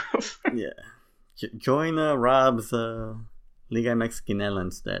on Chivas. Yeah, join Rob's Liga Mexicanela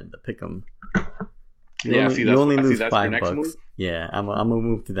instead. The pick'em. You only lose $5. Move? Yeah, I'm gonna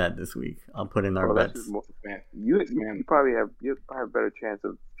move to that this week. I'll put in our bets. You probably have a better chance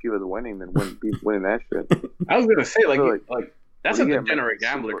of Chivas winning than winning that shit. I was gonna say like that's a degenerate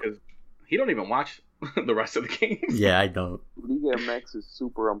gambler because he don't even watch the rest of the games. Yeah, I don't. Liga MX is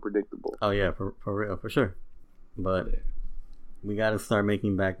super unpredictable. Oh yeah, for real, for sure. But we got to start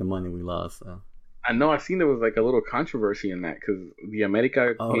making back the money we lost. So. I know. I've seen there was like a little controversy in that because the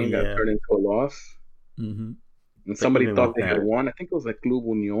America game got turned into a loss. Mm-hmm. And somebody thought they had won. I think it was like Club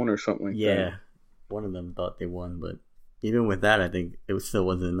Union or something like that. Yeah, one of them thought they won, but even with that, I think it still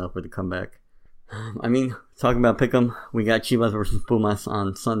wasn't enough for the comeback. I mean, talking about pick'em, we got Chivas versus Pumas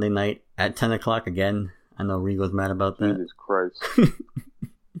on Sunday night at 10 o'clock again. I know Rigo's mad about that. Jesus Christ.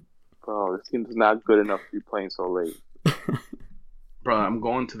 Bro, this team's not good enough to be playing so late. Bro, I'm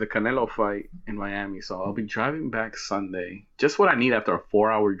going to the Canelo fight in Miami, so I'll be driving back Sunday. Just what I need after a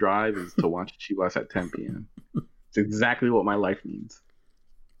 4-hour drive is to watch Chivas at 10 p.m. It's exactly what my life needs.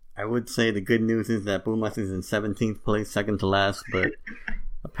 I would say the good news is that Pumas is in 17th place, second to last, but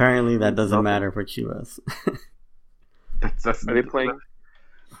apparently that doesn't matter for Chivas. Are they playing?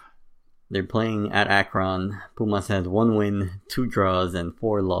 They're playing at Akron. Pumas has 1 win, 2 draws, and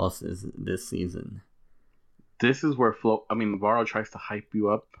 4 losses this season. This is where Varo tries to hype you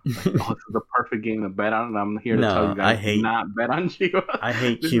up. Like, this is the perfect game to bet on, and I'm here to tell you guys not bet on Chivas. I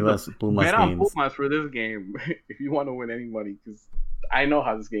hate Chivas Pumas bet games. Bet on Pumas for this game if you want to win any money, because I know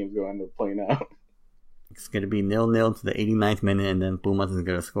how this game's going to end up playing out. It's going to be 0-0 to the 89th minute, and then Pumas is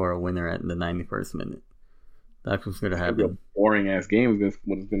going to score a winner at the 91st minute. That's what's going to happen. Boring ass game is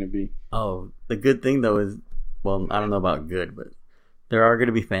what it's going to be. Oh, the good thing though is, well, I don't know about good, but there are going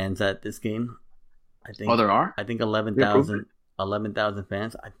to be fans at this game. I think. Oh, there are? I think 11,000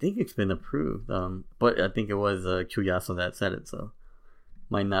 fans. I think it's been approved. But I think it was Chuyazo that said it, so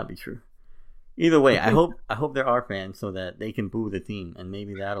might not be true. Either way, I hope there are fans so that they can boo the team, and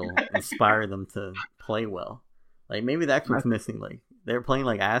maybe that'll inspire them to play well. Like maybe that's what's missing. Like they're playing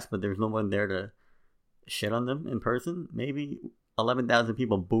like ass, but there's no one there to shit on them in person. Maybe 11,000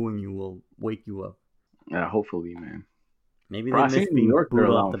 people booing you will wake you up. Yeah, hopefully, man. Maybe they missed being booed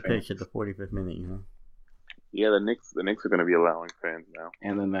off the pitch at the 45th minute, you know? Yeah, the Knicks are going to be allowing fans now.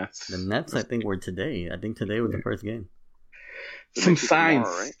 And the Nets. The Nets, I think, were today. I think today was the first game. Some signs,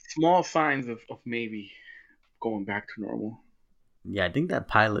 tomorrow, right? Small signs of maybe going back to normal. Yeah, I think that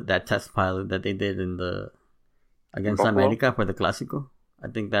test pilot that they did against Buffalo? America for the Clásico, I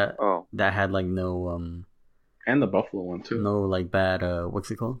think that had like no and the Buffalo one too. No like bad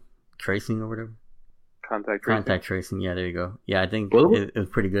what's it called? Tracing or whatever. Contact tracing. Contact tracing. Yeah, there you go. Yeah, I think it was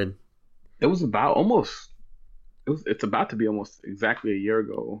pretty good. It was about almost. It's about to be almost exactly a year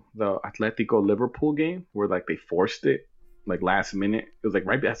ago. The Atletico Liverpool game where like they forced it like last minute. It was like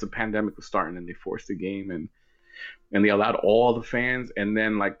right as the pandemic was starting, and they forced the game and they allowed all the fans. And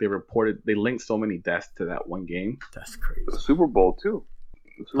then like they linked so many deaths to that one game. That's crazy. The Super Bowl too.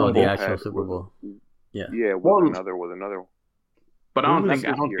 The actual Super Bowl. Yeah. Yeah. Was another. But I don't think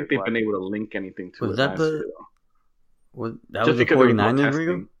they've been able to link anything to it. Was that the 49ers,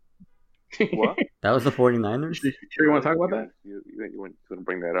 Rigo? What? That was the 49ers? Sure you want to talk about that? You want to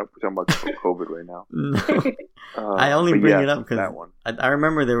bring that up? We're talking about COVID right now. No. I only bring it up because I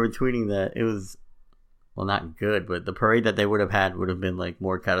remember they were tweeting that it was, well, not good, but the parade that they would have had would have been like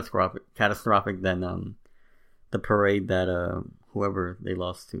more catastrophic than the parade that whoever they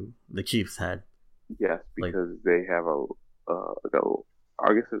lost to, the Chiefs, had. Yes, because they have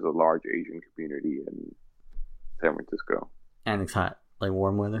I guess there's a large Asian community in San Francisco. And it's hot, like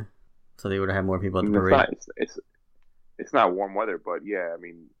warm weather. So they would have had more people at the parade. It's not warm weather, but yeah, I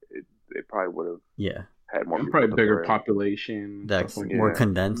mean, it probably would have had more people. Probably bigger population. That's more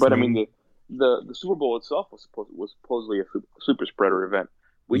condensed. But maybe. I mean, the Super Bowl itself was supposedly a super spreader event.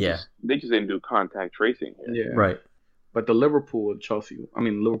 They just didn't do contact tracing here. Yeah. Right. But the Liverpool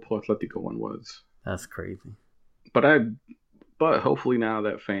Atletico one was. That's crazy. But hopefully now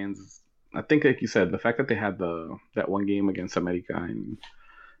that fans, I think like you said, the fact that they had that one game against America and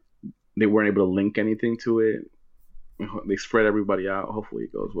they weren't able to link anything to it, they spread everybody out. Hopefully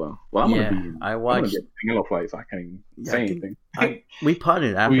it goes well. Well, I watched Canelo fight, so I can't even say anything. We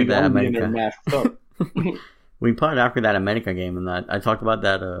potted after that America. We potted after that America game, and I talked about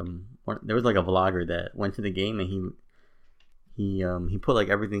that. There was like a vlogger that went to the game, and he put like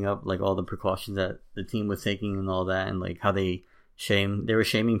everything up, like all the precautions that the team was taking and all that, and like how they were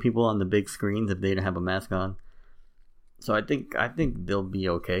shaming people on the big screens if they didn't have a mask on. So I think they'll be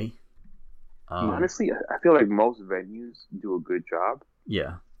okay. Honestly, I feel like most venues do a good job.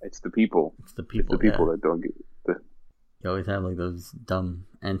 Yeah. It's the people. It's the people that don't get the... You always have like those dumb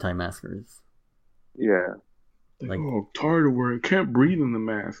anti-maskers. Yeah. Like, I'm tired of wearing, can't breathe in the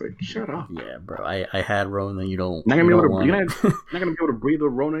mask. Like, shut up. Yeah, bro. I had Rona. You don't. Not gonna be able to breathe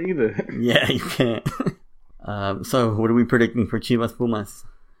with Rona either. Yeah, you can't. So what are we predicting for Chivas Pumas?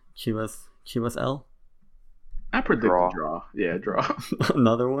 Chivas L? I predict a draw. Yeah, draw.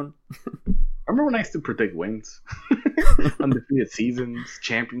 Another one? I remember when I used to predict wins. Undefeated seasons,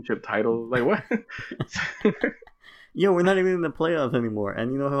 championship titles. Like, what? Yo, we're not even in the playoffs anymore.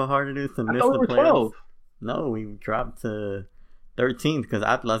 And you know how hard it is to miss the playoffs? 12. No, we dropped to 13th because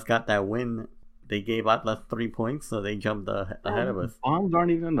Atlas got that win. They gave Atlas 3 points, so they jumped ahead of us. Bombs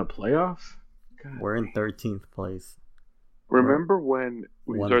aren't even in the playoffs? God. We're in 13th place. Remember when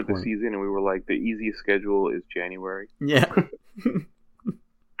we started the season and we were like, the easiest schedule is January? Yeah.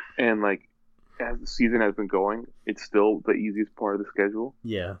 And like, as the season has been going, it's still the easiest part of the schedule.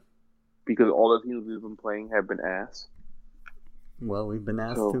 Yeah. Because all the teams we've been playing have been ass. Well, we've been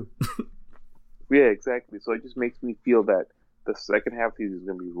ass too. Yeah, exactly. So it just makes me feel that the second half of the season is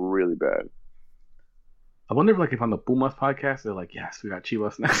going to be really bad. I wonder if on the Pumas podcast, they're like, yes, we got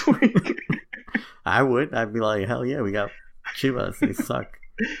Chivas next week. I would. I'd be like, hell yeah, we got Chivas. They suck.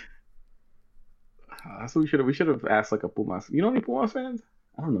 That's what we should have asked like a Pumas. You know any Pumas fans?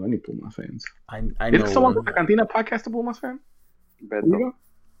 I don't know any Pumas fans. I know. Is someone from the Cantina podcast a Pumas fan? Beto.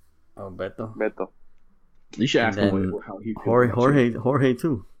 Oh, Beto. You should ask him how he feels. Jorge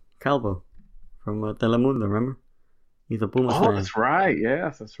too. Calvo from Telemundo, remember? He's a Pumas fan. Oh, that's right.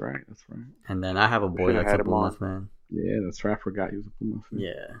 Yes, that's right. And then I have a boy that's a Pumas fan. Yeah, that's right. I forgot he was a Pumas fan.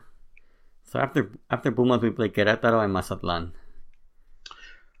 Yeah. So after Pumas, we play Querétaro and Mazatlán.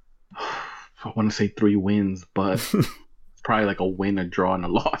 I want to say 3 wins, but it's probably like a win, a draw, and a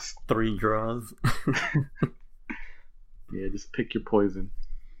loss. 3 draws. Yeah, just pick your poison.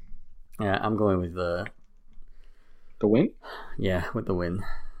 Yeah, I'm going with the win? Yeah, with the win.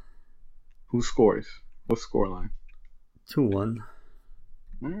 Who scores? What scoreline? 2-1.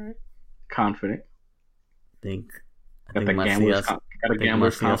 All right. Confident. I think Macias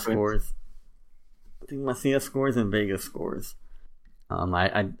scores. I think Macias scores and Vegas scores.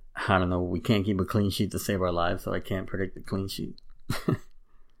 I don't know. We can't keep a clean sheet to save our lives, so I can't predict the clean sheet.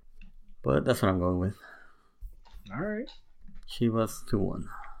 But that's what I'm going with. All right. Chivas 2-1.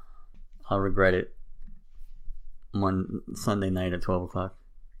 I'll regret it Sunday night at 12 o'clock.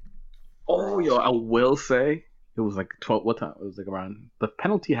 Oh, yo, I will say it was like 12. What time? It was like around, the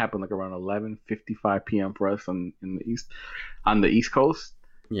penalty happened like around 11:55 p.m. for us on the East Coast.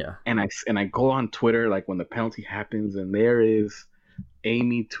 Yeah. And I go on Twitter like when the penalty happens, and there is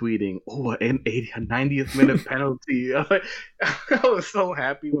Amy tweeting, "Oh, an 90th minute penalty." I was so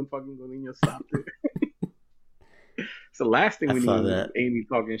happy when fucking Godinho stopped it. It's the last thing we need. That. Amy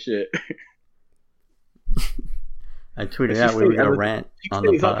talking shit. I tweeted out we were gonna rant on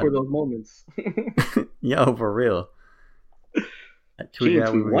the pod. Up for those moments. Yo, for real. She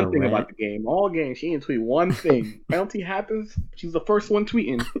didn't tweet one thing about the game. All game, she didn't tweet one thing. Penalty happens, she's the first one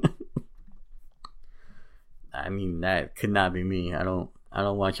tweeting. I mean, that could not be me. I don't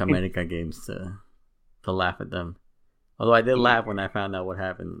watch America games to laugh at them. Although I did laugh when I found out what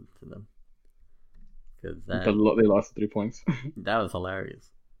happened to them. Because they lost 3 points. That was hilarious.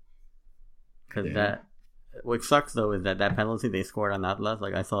 Because what sucks though is that penalty they scored on Atlas.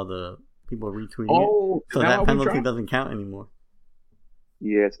 Like I saw the people retweeting it. So that penalty doesn't count anymore.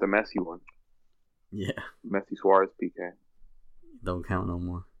 Yeah, it's the Messi one. Yeah. Messi Suarez PK. Don't count no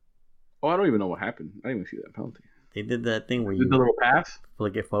more. Oh, I don't even know what happened. I didn't even see that penalty. They did that thing where you did the little pass?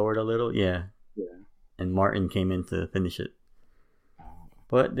 Flick it forward a little, yeah. Yeah. And Martin came in to finish it.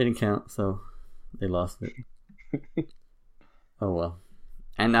 But didn't count, so they lost it. Oh well.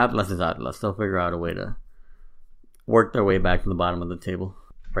 And Atlas is Atlas. They'll figure out a way to work their way back to the bottom of the table.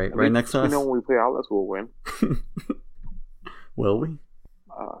 Right next to us. You know when we play Atlas, we'll win. Will we?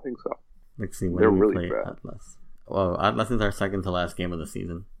 I think so. Let's see when we play Atlas. Well, Atlas is our second to last game of the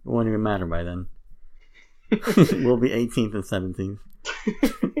season. It won't even matter by then. We'll be 18th and 17th.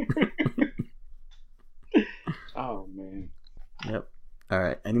 Oh, man. Yep. All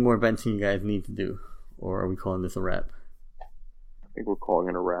right. Any more venting you guys need to do? Or are we calling this a wrap? I think we're calling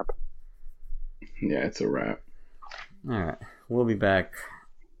it a wrap. Yeah, it's a wrap. All right. We'll be back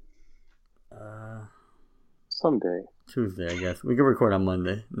someday. Tuesday, I guess. We can record on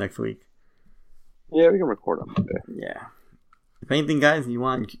Monday next week. Yeah, we can record on Monday. Yeah. If anything, guys, you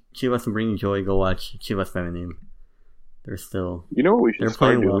want Chivas to bring you joy, go watch Chivas Femenine. They're still. You know what we should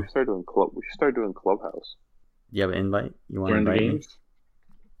start doing? Well. We should start doing Clubhouse. Do you have an invite? You want to invite me?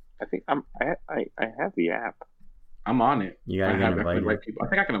 I think I have the app. I'm on it. You gotta get invited. Invite people. I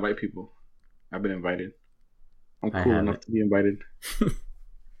think I can invite people. I've been invited. I'm cool enough to be invited.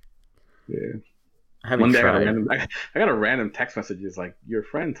 Yeah. One day I got a random text messages like your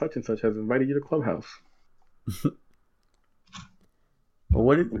friend such and such has invited you to Clubhouse. Well,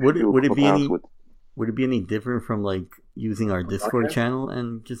 would it be any different from like using our Discord channel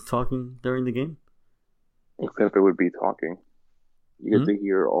and just talking during the game? Except it would be talking. You get to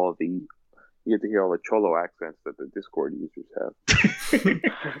hear all the Cholo accents that the Discord users have.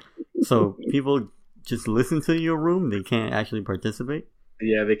 So people just listen to your room. They can't actually participate.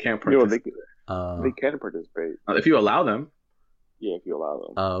 Yeah, they can't participate. They can participate if you allow them. Yeah, if you allow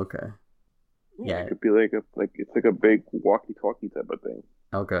them. Oh, okay. Yeah, it could be it's like a big walkie-talkie type of thing.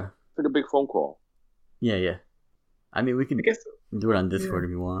 Okay. It's like a big phone call. Yeah. I mean, we can do it on Discord if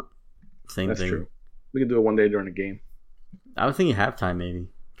you want. That's thing. True. We can do it one day during the game. I was thinking halftime, maybe.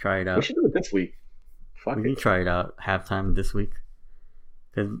 Try it out. We should do it this week. We can try it out halftime this week.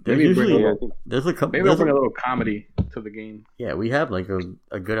 Because there's a couple. Maybe we'll bring a little comedy to the game. Yeah, we have like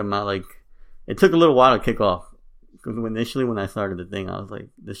a good amount. Like it took a little while to kick off. Because initially when I started the thing, I was like,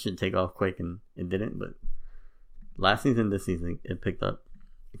 this should take off quick, and it didn't. But last season, this season, it picked up.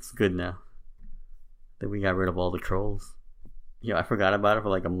 It's good now. That we got rid of all the trolls. Yeah, I forgot about it for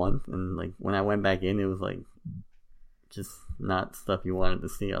like a month, and like when I went back in, it was like just not stuff you wanted to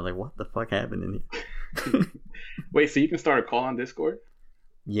see. I was like, what the fuck happened in here? Wait, so you can start a call on Discord?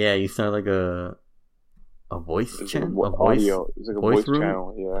 Yeah, you start like a voice channel, a voice room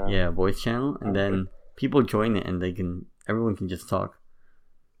channel. Yeah, voice channel, and then people join it, and everyone can just talk.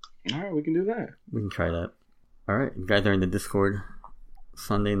 All right, we can do that. We can try that. All right, you guys are in the Discord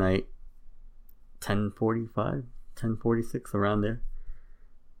Sunday night, 10:45, 10:46, around there.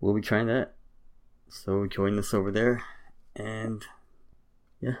 We'll be trying that. So join us over there, and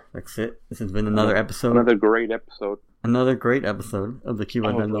yeah, that's it. This has been another episode. Another great episode. Another great episode of the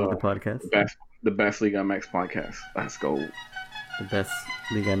Chivas Unloaded podcast. The best Liga MX podcast. Let's go. The best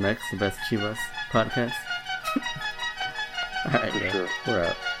Liga MX, the best Chivas podcast. All right, sure. We're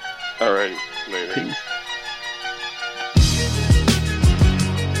out. All right, later. Peace.